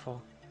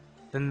powerful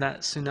than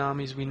that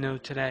tsunamis we know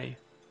today.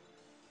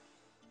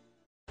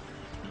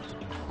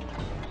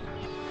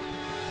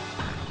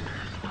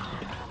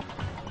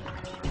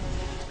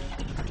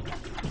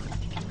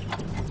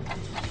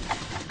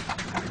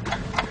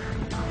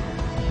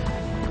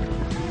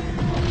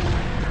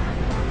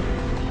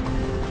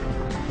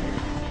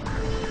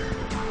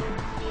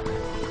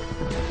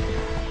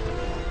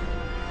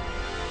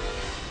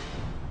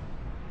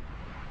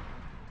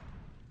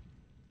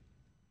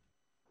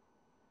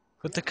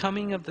 With the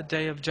coming of the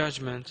Day of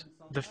Judgment,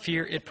 the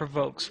fear it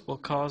provokes will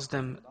cause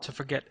them to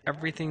forget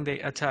everything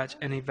they attach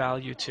any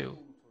value to.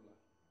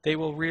 They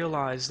will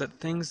realize that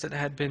things that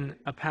had been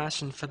a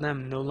passion for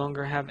them no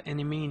longer have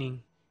any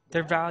meaning.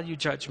 Their value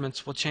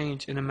judgments will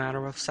change in a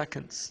matter of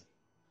seconds.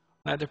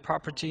 Neither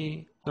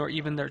property nor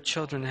even their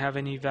children have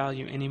any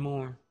value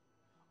anymore.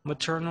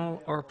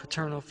 Maternal or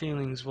paternal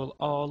feelings will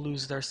all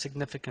lose their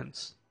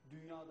significance.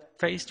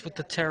 Faced with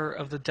the terror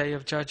of the Day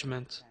of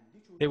Judgment,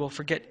 they will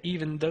forget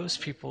even those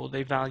people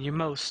they value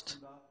most,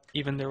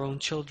 even their own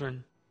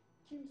children.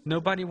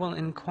 Nobody will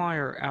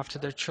inquire after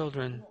their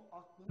children,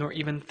 nor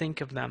even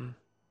think of them.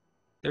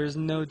 There is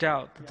no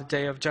doubt that the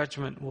Day of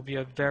Judgment will be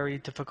a very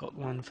difficult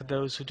one for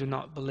those who do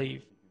not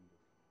believe.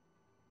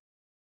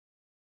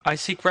 I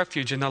seek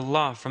refuge in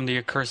Allah from the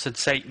accursed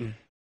Satan.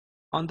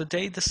 On the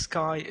day the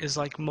sky is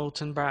like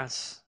molten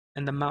brass,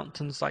 and the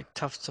mountains like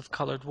tufts of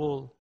colored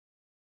wool,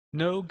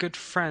 no good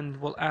friend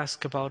will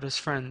ask about his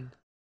friend,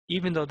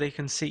 even though they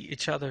can see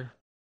each other.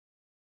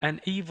 An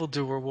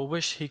evildoer will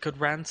wish he could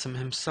ransom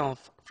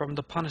himself from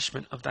the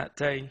punishment of that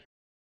day,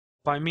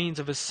 by means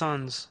of his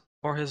sons,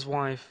 or his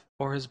wife,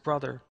 or his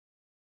brother,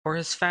 or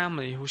his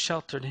family who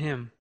sheltered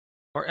him,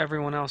 or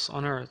everyone else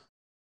on earth,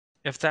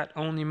 if that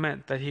only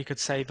meant that he could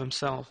save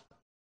himself.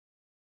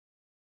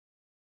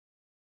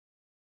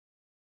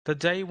 The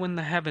day when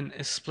the heaven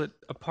is split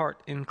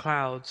apart in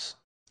clouds,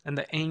 and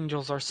the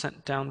angels are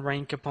sent down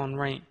rank upon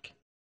rank.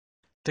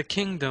 The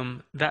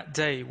kingdom that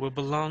day will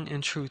belong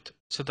in truth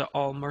to the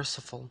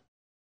All-Merciful.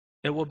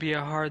 It will be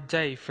a hard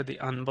day for the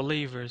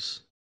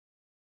unbelievers.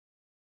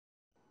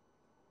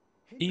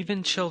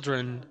 Even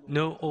children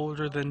no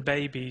older than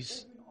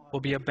babies will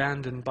be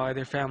abandoned by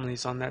their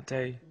families on that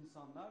day.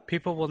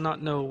 People will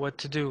not know what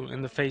to do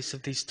in the face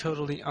of these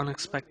totally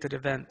unexpected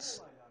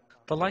events,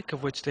 the like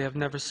of which they have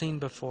never seen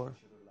before.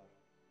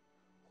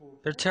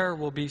 Their terror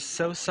will be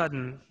so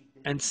sudden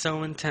and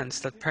so intense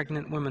that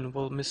pregnant women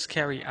will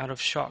miscarry out of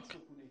shock.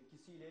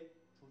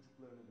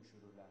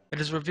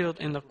 It is revealed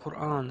in the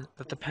Quran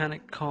that the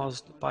panic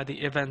caused by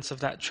the events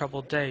of that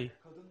troubled day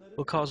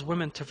will cause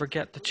women to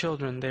forget the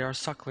children they are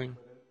suckling.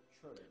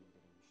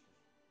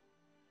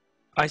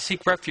 I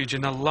seek refuge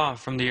in Allah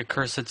from the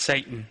accursed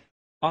Satan.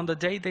 On the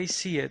day they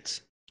see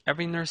it,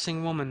 every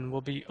nursing woman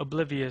will be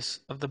oblivious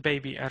of the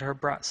baby at her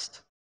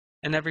breast,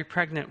 and every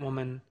pregnant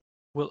woman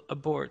will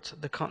abort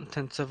the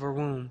contents of her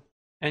womb,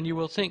 and you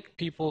will think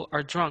people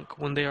are drunk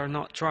when they are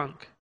not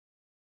drunk.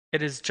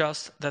 It is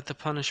just that the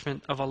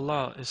punishment of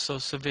Allah is so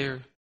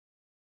severe.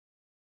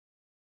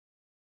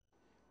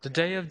 The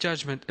Day of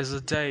Judgment is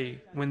a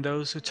day when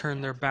those who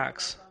turn their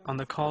backs on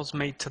the calls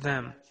made to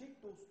them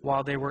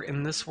while they were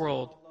in this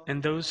world,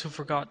 and those who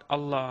forgot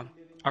Allah,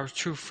 our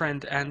true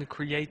friend and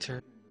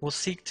Creator, will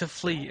seek to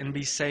flee and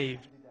be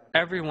saved.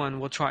 Everyone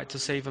will try to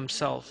save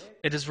himself.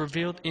 It is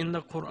revealed in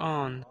the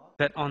Quran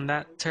that on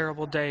that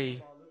terrible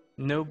day,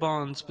 no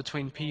bonds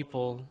between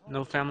people,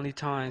 no family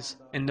ties,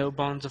 and no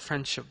bonds of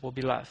friendship will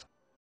be left.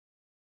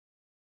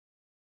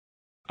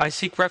 I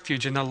seek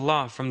refuge in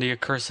Allah from the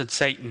accursed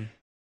Satan.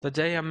 The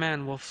day a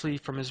man will flee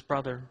from his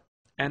brother,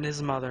 and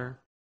his mother,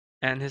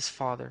 and his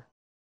father,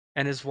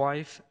 and his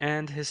wife,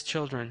 and his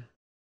children.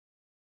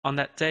 On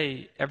that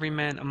day, every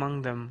man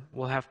among them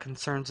will have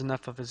concerns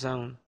enough of his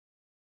own.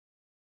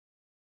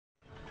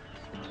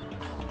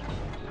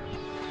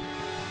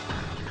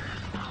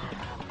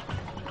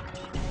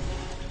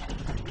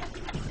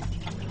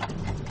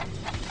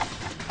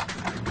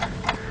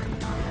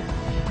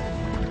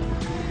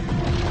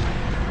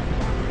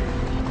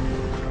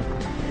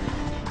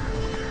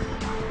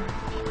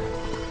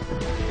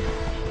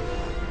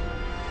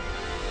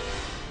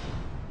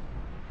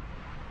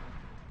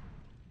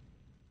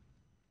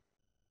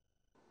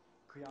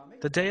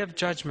 The Day of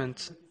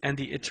Judgment and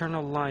the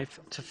eternal life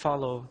to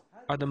follow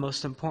are the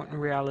most important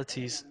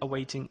realities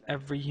awaiting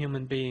every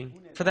human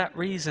being. For that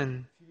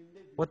reason,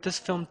 what this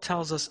film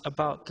tells us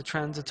about the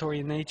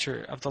transitory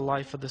nature of the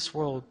life of this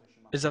world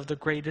is of the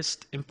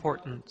greatest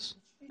importance.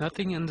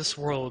 Nothing in this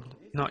world,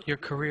 not your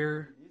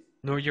career,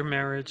 nor your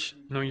marriage,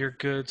 nor your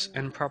goods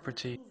and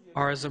property,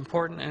 are as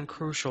important and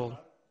crucial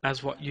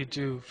as what you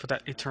do for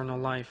that eternal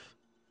life.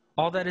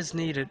 All that is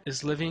needed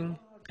is living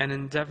and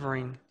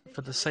endeavoring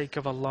for the sake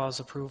of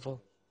Allah's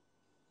approval.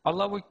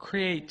 Allah will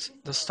create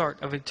the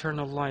start of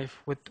eternal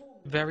life with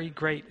very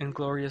great and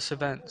glorious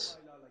events.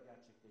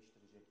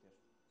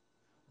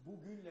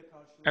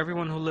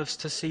 Everyone who lives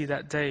to see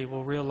that day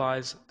will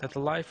realize that the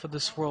life of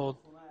this world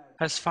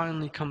has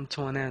finally come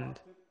to an end,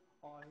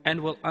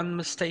 and will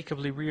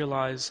unmistakably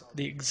realize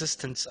the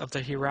existence of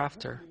the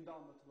hereafter.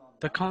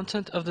 The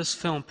content of this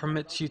film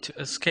permits you to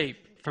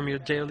escape from your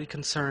daily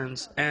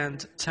concerns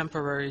and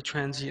temporary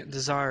transient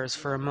desires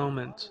for a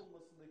moment,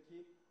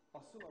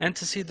 and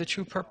to see the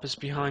true purpose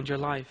behind your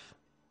life.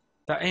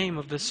 The aim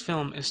of this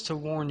film is to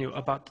warn you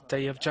about the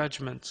Day of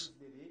Judgment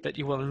that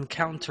you will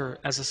encounter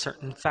as a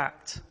certain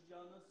fact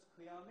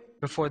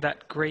before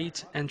that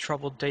great and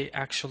troubled day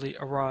actually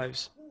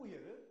arrives.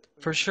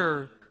 For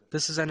sure,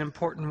 this is an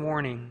important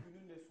warning.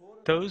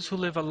 Those who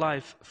live a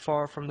life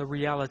far from the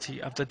reality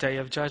of the Day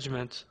of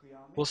Judgment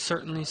will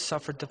certainly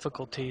suffer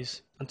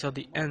difficulties until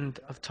the end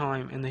of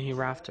time in the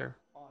hereafter.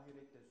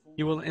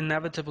 You will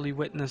inevitably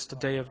witness the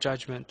Day of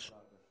Judgment,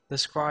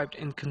 described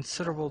in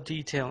considerable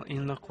detail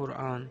in the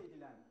Quran.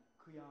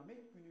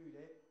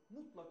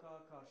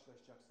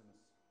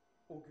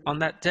 On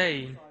that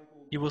day,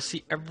 you will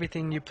see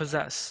everything you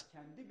possess,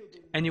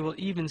 and you will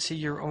even see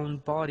your own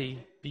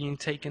body being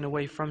taken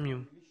away from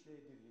you,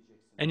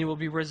 and you will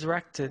be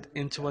resurrected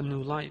into a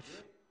new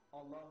life.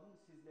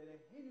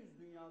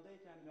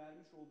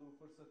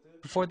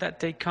 Before that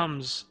day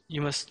comes,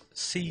 you must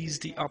seize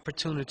the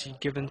opportunity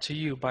given to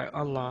you by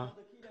Allah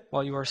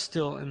while you are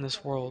still in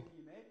this world.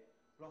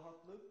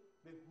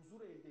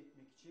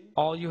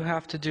 All you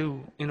have to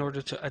do in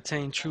order to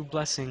attain true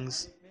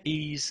blessings,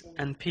 ease,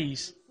 and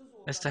peace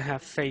is to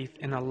have faith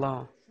in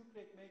Allah.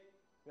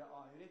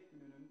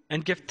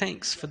 and give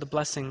thanks for the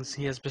blessings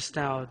He has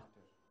bestowed,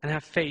 and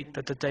have faith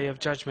that the day of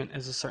judgment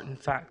is a certain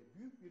fact.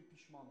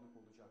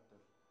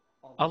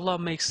 Allah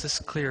makes this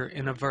clear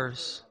in a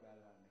verse.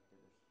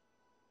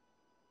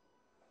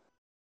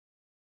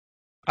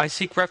 I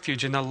seek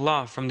refuge in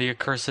Allah from the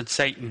accursed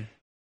Satan.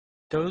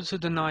 Those who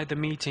deny the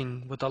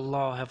meeting with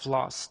Allah have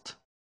lost,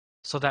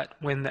 so that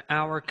when the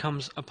hour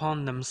comes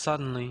upon them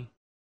suddenly,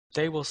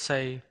 they will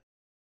say,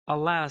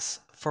 Alas,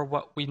 for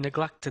what we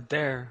neglected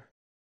there!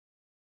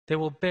 They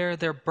will bear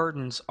their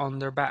burdens on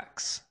their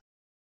backs.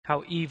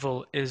 How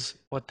evil is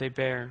what they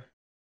bear!